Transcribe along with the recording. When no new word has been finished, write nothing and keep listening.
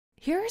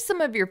Here are some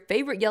of your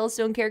favorite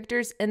Yellowstone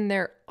characters and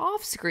their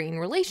off-screen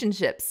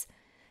relationships.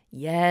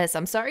 Yes,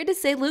 I'm sorry to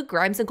say Luke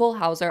Grimes and Cole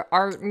Hauser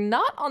are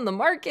not on the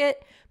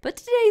market, but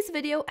today's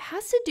video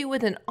has to do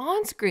with an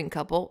on-screen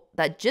couple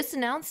that just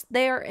announced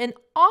they are an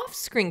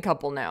off-screen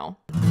couple now.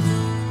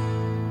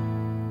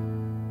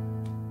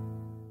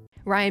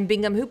 Ryan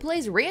Bingham, who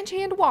plays ranch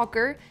hand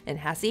Walker, and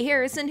Hassie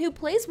Harrison, who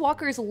plays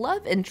Walker's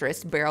love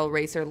interest barrel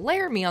racer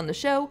Laramie on the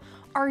show,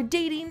 are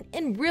dating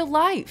in real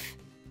life.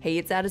 Hey,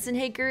 it's Addison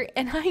Hager,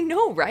 and I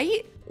know,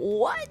 right?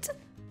 What?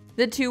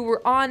 The two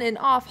were on and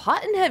off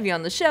hot and heavy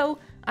on the show.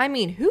 I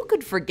mean, who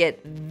could forget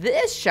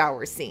this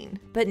shower scene?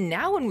 But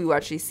now when we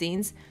watch these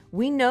scenes,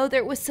 we know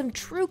there was some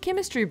true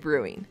chemistry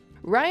brewing.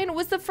 Ryan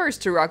was the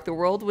first to rock the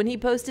world when he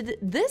posted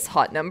this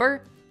hot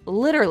number,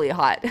 literally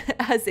hot,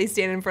 as they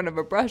stand in front of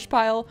a brush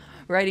pile,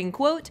 writing,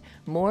 quote,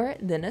 "more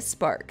than a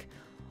spark."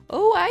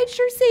 Oh, I'd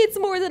sure say it's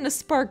more than a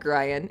spark,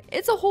 Ryan.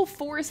 It's a whole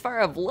forest fire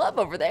of love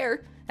over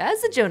there,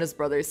 as the Jonas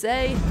Brothers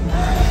say.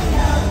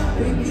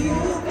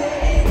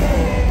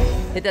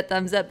 Hit that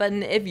thumbs up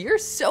button if you're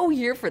so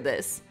here for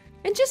this.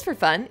 And just for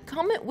fun,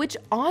 comment which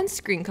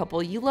on-screen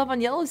couple you love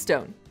on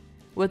Yellowstone.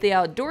 With the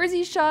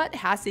outdoorsy shot,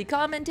 Hassie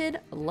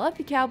commented, "Love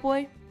you,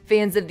 cowboy."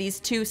 Fans of these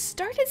two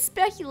started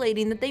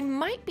speculating that they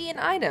might be an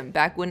item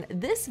back when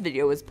this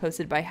video was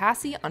posted by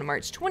Hassie on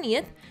March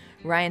 20th.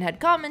 Ryan had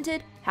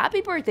commented,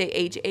 "Happy birthday,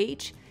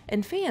 HH,"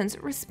 and fans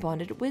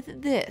responded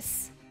with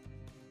this.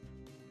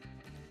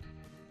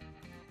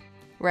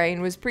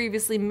 Ryan was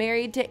previously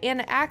married to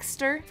Anna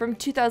Axter from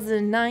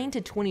 2009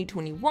 to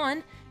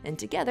 2021, and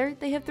together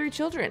they have 3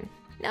 children.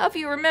 Now, if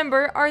you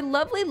remember, our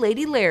lovely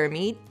Lady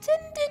Laramie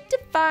tended to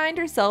find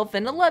herself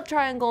in a love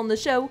triangle in the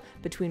show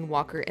between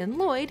Walker and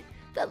Lloyd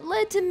that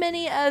led to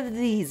many of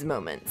these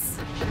moments.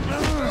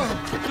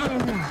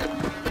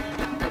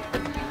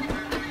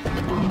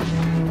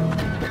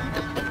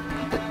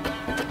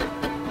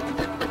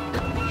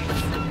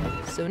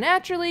 So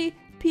naturally,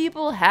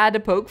 people had to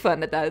poke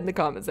fun at that in the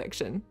comment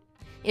section.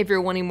 If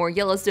you're wanting more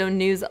Yellowstone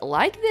news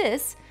like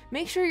this,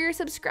 make sure you're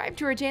subscribed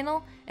to our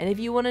channel, and if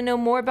you want to know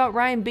more about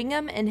Ryan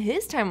Bingham and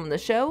his time on the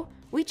show,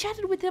 we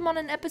chatted with him on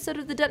an episode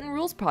of the Dutton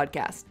Rules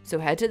podcast, so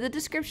head to the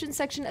description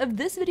section of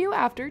this video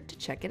after to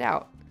check it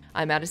out.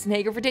 I'm Addison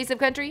Hager for Taste of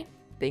Country.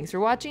 Thanks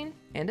for watching,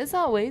 and as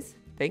always,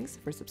 thanks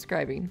for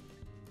subscribing.